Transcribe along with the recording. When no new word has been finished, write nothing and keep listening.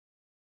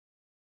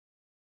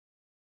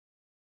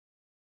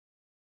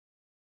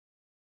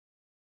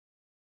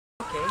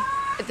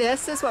Okay.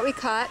 This is what we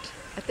caught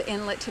at the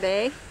inlet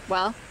today.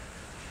 Well,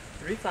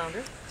 3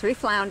 flounder. 3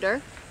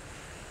 flounder.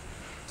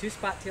 2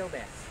 spot-tail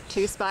bass.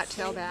 2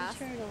 spot-tail Save bass.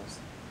 the turtles.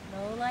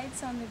 No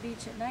lights on the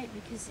beach at night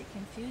because it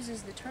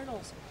confuses the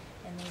turtles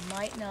and they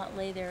might not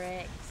lay their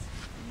eggs.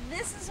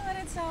 This is what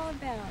it's all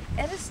about.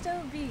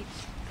 Edisto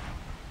Beach.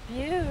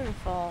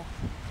 Beautiful.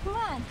 Come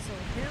on. So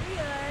here we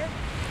are at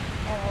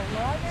a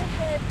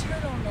loggerhead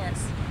turtle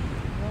nest.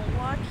 We'll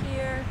walk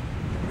here,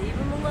 leave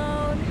them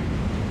alone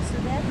so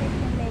that they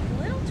can make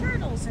little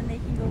turtles and they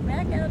can go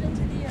back out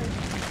into the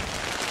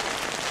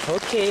ocean.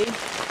 Okay,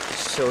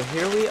 so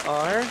here we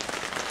are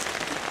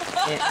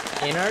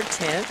in our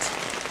tent,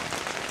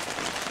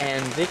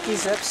 and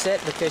Vicky's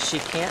upset because she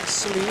can't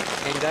sleep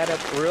and got up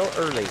real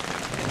early.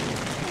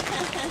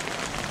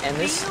 And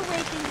this Being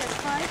awakened at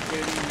 5:30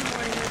 in the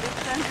morning with a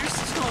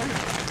thunderstorm.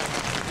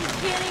 You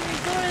can't even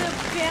go to the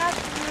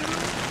bathroom,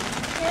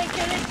 can't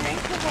get a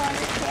drink of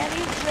water, can't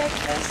eat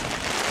breakfast.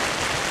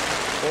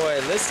 boy,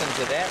 listen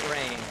to that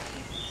rain.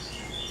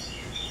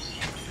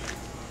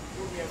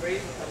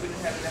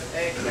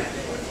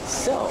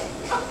 So,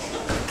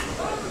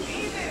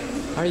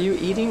 are you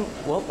eating?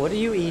 What are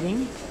you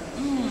eating?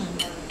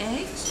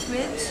 Eggs,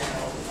 ribs,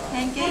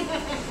 pancake,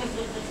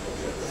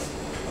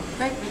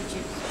 grapefruit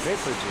juice.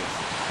 Grapefruit juice.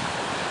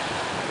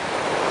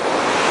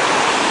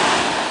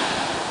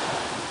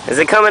 Is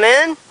it coming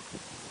in?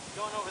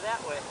 Going over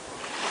that way.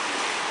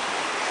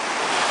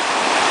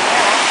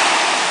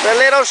 The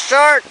little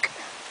shark!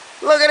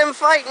 Look at him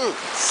fighting!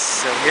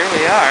 So here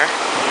we are.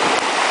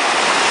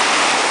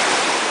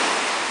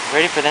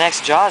 Ready for the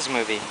next Jaws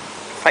movie.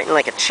 Fighting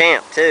like a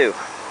champ, too.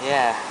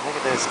 Yeah, look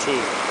at those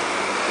teeth.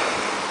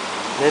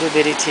 Little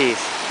bitty teeth.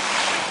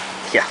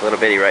 Yeah, little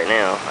bitty right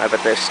now. I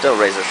bet they're still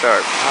razor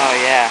sharp. Oh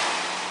yeah.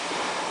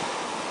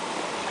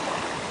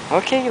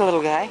 Okay, you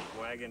little guy.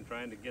 Wagon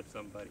trying to get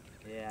somebody.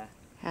 Yeah.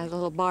 Has a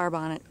little barb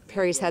on it.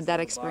 Perry's had that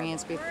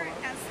experience before. We're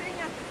sitting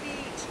at the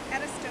beach,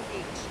 Edisto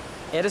Beach.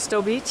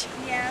 Edisto Beach?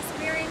 Yes,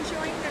 we were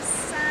enjoying the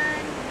sun.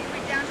 We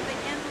went down to the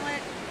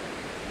inlet,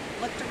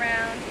 looked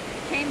around,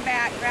 came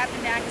back, grabbed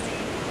the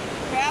magazine,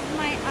 grabbed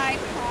my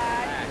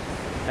iPod.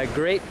 A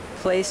great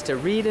place to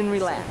read and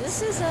relax.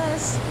 This is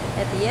us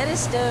at the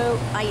Edisto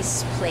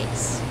Ice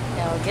Place.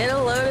 Now get a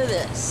load of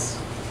this.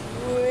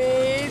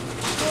 Wait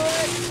for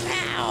it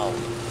now.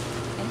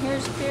 And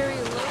here's Perry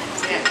loading.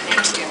 Yeah,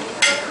 thank you.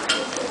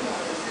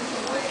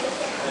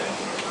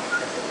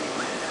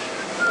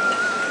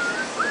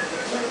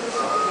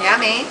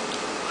 Yummy.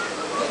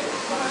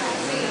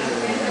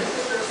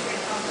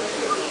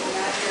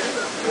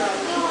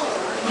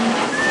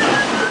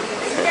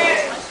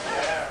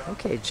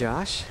 Okay,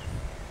 Josh.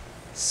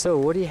 So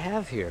what do you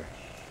have here?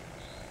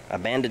 A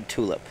banded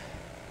tulip.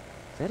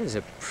 That is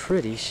a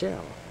pretty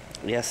shell.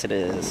 Yes, it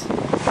is.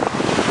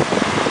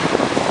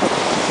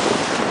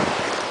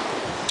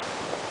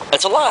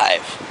 It's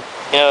alive.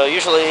 You know,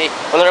 usually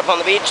when they're up on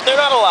the beach, they're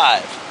not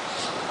alive.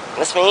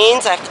 This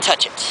means I have to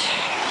touch it.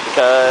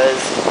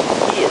 Because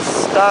he is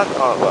stuck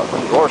on, well,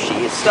 he or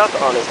she is stuck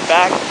on his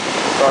back.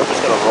 So I'm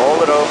just going to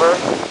roll it over.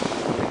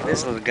 Look at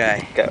this little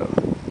guy. Go.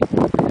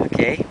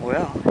 Okay,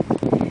 well,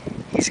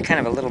 he's kind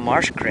of a little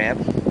marsh crab.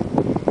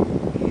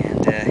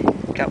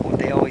 And got what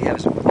they always have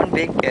is one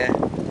big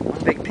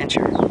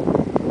pincher.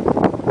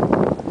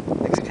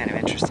 Looks kind of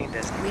interesting,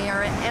 doesn't it? We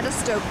are at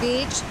Edisto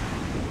Beach,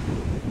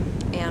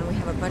 and we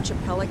have a bunch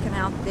of pelican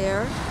out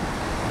there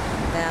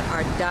that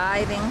are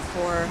diving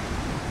for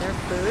their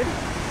food,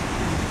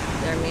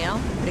 their meal.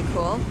 Pretty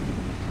cool.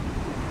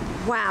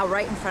 Wow,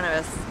 right in front of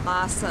us.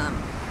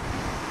 Awesome.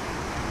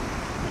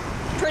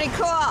 Pretty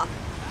cool.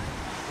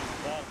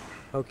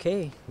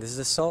 Okay, this is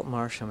the salt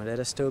marsh. I'm at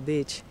Edisto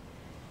Beach.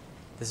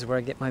 This is where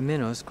I get my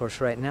minnows. Of course,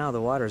 right now the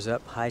water's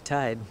up, high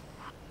tide.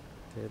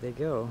 There they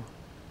go.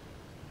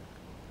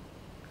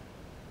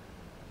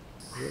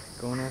 Yep,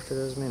 going after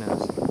those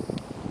minnows.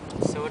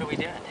 So what are we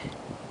doing?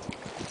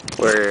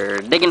 We're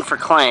digging for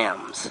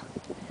clams.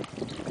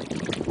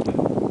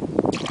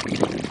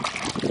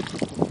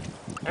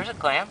 There's a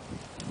clam.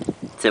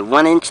 Is it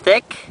 1 inch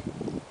thick?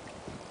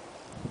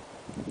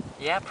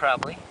 Yeah,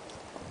 probably.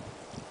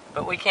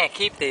 But we can't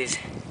keep these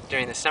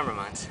during the summer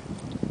months.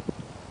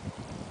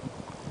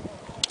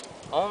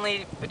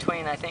 Only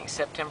between, I think,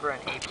 September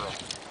and April.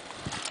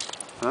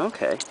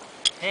 Okay.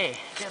 Hey,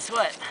 guess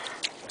what?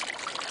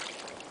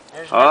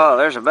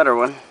 There's a better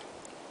one.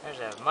 There's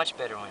a much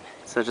better one.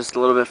 So just a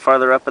little bit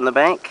farther up in the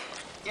bank?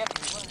 Yep.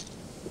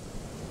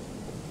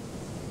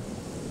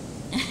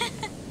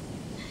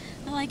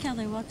 I like how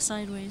they walk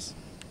sideways.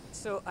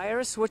 So,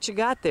 Iris, what you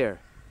got there?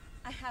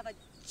 I have a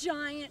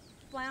giant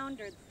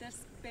flounder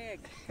this big.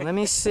 Let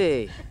me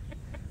see.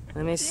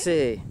 Let me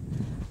see.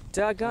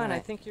 Doggone, I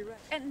think you're right.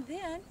 And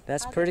then...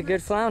 That's pretty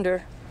good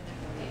flounder.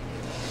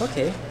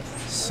 Okay,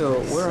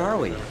 so where are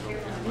we?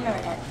 We are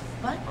at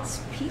Buck's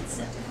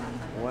Pizza.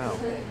 Wow,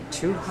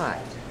 too hot.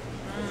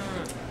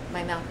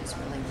 My mouth is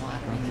really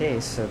watering. Okay,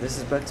 so this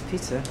is Buck's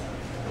Pizza.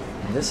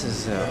 And this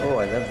is, oh,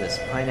 I love this,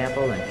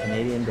 pineapple and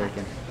Canadian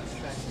bacon.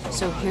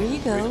 So here you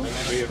go.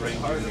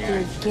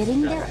 They're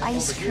getting their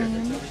ice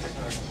cream,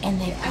 and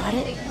they've got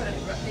it.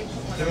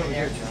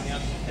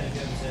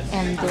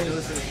 And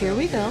here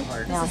we go.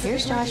 Now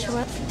here's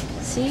Joshua.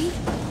 See?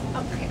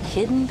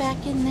 Hidden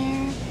back in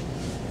there.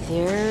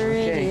 There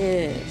it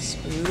is.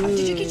 Oh,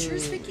 did you get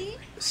yours, Vicki?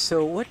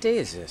 So what day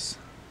is this?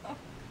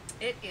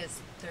 It is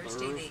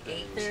Thursday the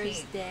 18th.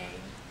 Thursday.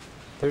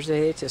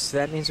 Thursday 8th. So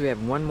that means we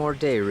have one more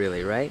day,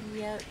 really, right?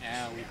 Yep.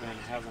 And we've been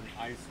having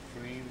ice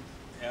cream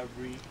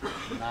every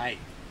night.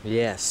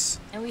 Yes.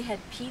 And we had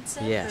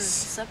pizza Yes.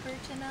 for supper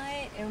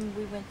tonight, and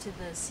we went to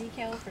the Sea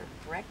Cow for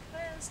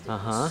breakfast. It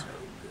Uh-huh. was so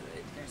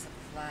good. There's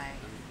a flag.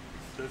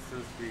 This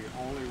is the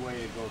only way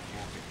to go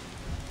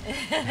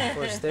camping. Of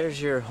course,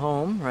 there's your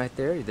home right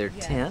there, their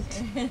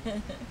tent.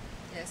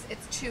 Yes,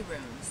 it's 2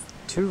 rooms.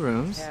 2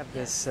 rooms. We have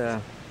this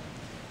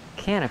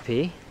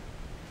canopy,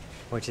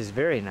 which is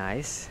very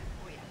nice.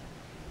 Oh, yeah.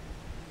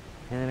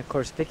 And then, of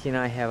course, Vicki and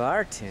I have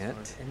our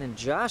tent. And then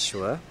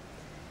Joshua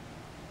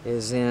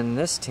is in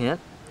this tent.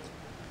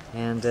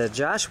 And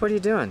Josh, what are you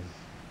doing?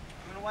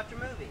 I'm gonna watch a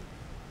movie.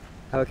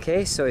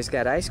 Okay, so he's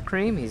got ice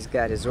cream, he's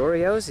got his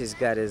Oreos, he's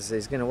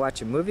gonna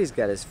watch a movie, he's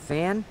got his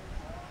fan,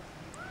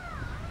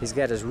 he's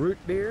got his root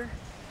beer.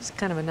 It's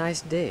kind of a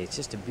nice day. It's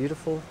just a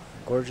beautiful,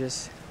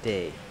 gorgeous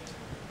day.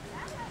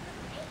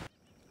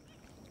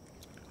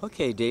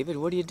 Okay, David,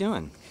 what are you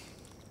doing?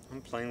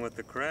 I'm playing with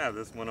the crab.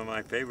 That's one of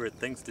my favorite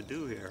things to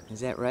do here. Is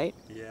that right?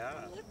 Yeah.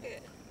 Look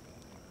at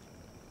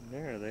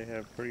There, they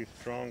have pretty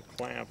strong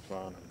clamps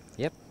on them.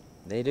 Yep,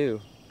 they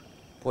do.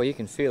 Boy, you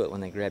can feel it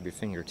when they grab your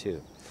finger,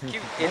 too. Cute,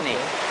 isn't he?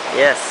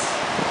 Yes.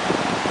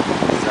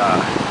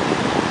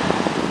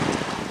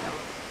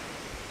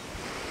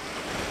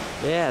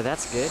 Yeah,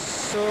 that's good.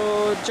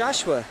 So,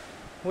 Joshua,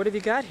 what have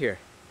you got here?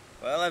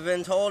 Well, I've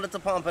been told it's a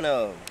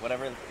pompano,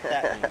 whatever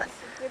that means.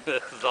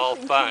 This is all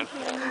fun.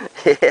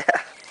 Yeah.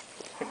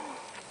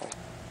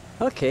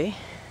 Okay,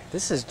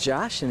 this is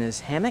Josh in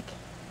his hammock.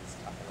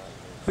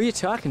 Who are you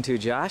talking to,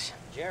 Josh?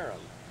 Jerem.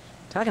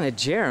 Talking to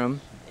Jerem.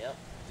 Yep.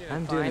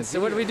 I'm doing. So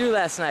what did we do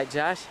last night,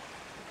 Josh?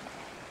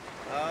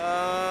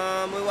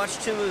 We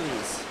watched 2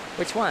 movies.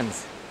 Which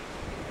ones?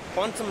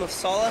 Quantum of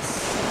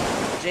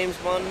Solace, James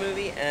Bond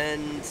movie,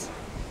 and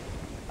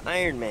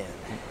Iron Man.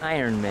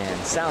 Iron Man.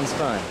 Sounds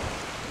fun.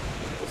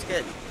 It was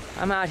good.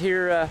 I'm out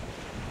here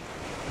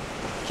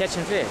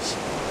catching fish.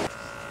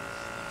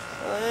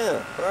 Oh yeah,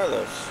 what are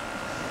those?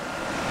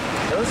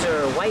 Those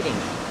are whiting,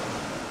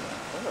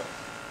 Oh.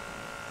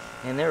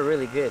 and they're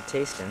really good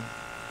tasting.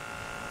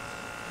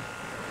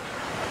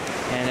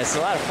 And it's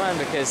a lot of fun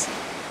because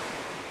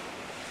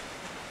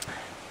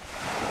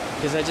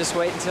I just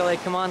wait until they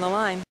come on the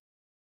line.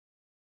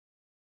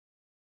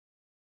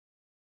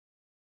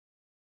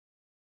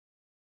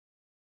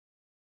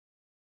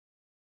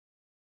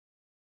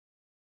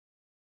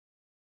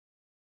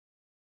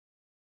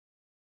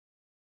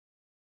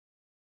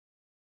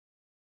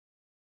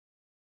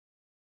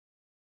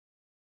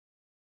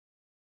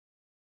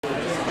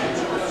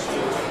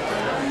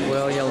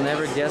 Well, you'll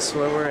never guess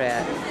where we're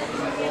at.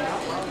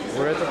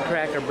 We're at the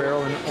Cracker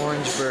Barrel in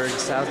Orangeburg,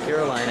 South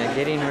Carolina,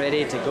 getting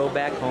ready to go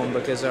back home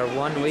because our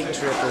 1-week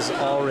trip is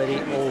already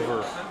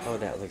over. Oh,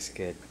 that looks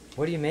good.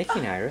 What are you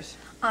making, Iris?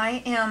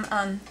 I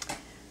am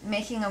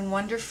making a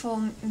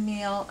wonderful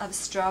meal of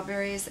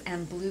strawberries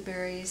and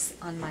blueberries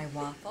on my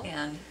waffle.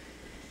 And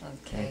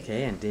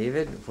Okay, and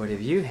David, what have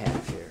you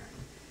have here?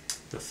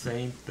 The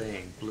same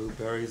thing.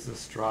 Blueberries and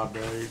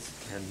strawberries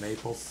and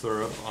maple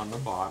syrup on the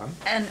bottom.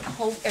 And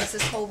is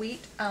this whole wheat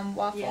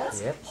waffles?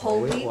 Yeah. Yep,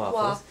 Whole wheat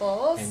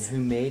waffles. And who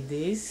made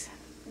these?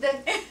 The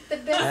best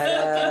in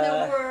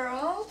the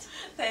world.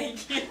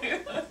 Thank you.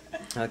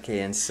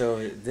 Okay, and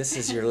so this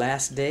is your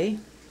last day?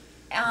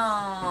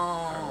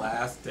 Our Oh.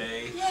 last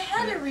day. You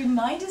had to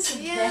remind us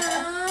of that.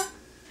 Yeah.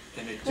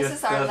 And it This just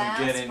is our doesn't last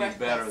get any breakfast.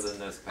 better than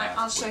this past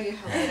I'll show week. you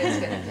how late it's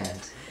going to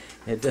get.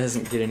 It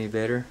doesn't get any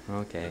better?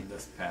 Okay. Than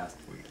this past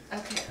week.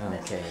 Okay.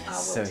 Okay, I will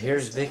so taste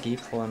here's it. Vicki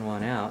pulling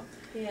one out.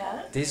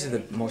 Yeah. These are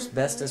the most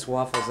bestest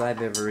waffles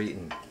I've ever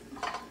eaten.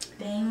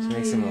 Thank She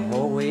makes them with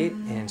whole wheat,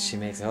 and she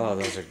makes, oh,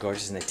 those are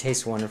gorgeous, and they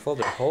taste wonderful.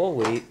 They're whole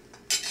wheat.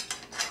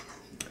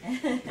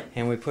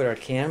 And we put our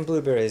canned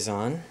blueberries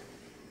on.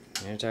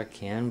 There's our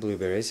canned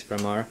blueberries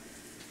from our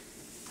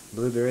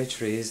blueberry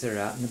trees. They're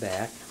out in the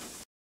back.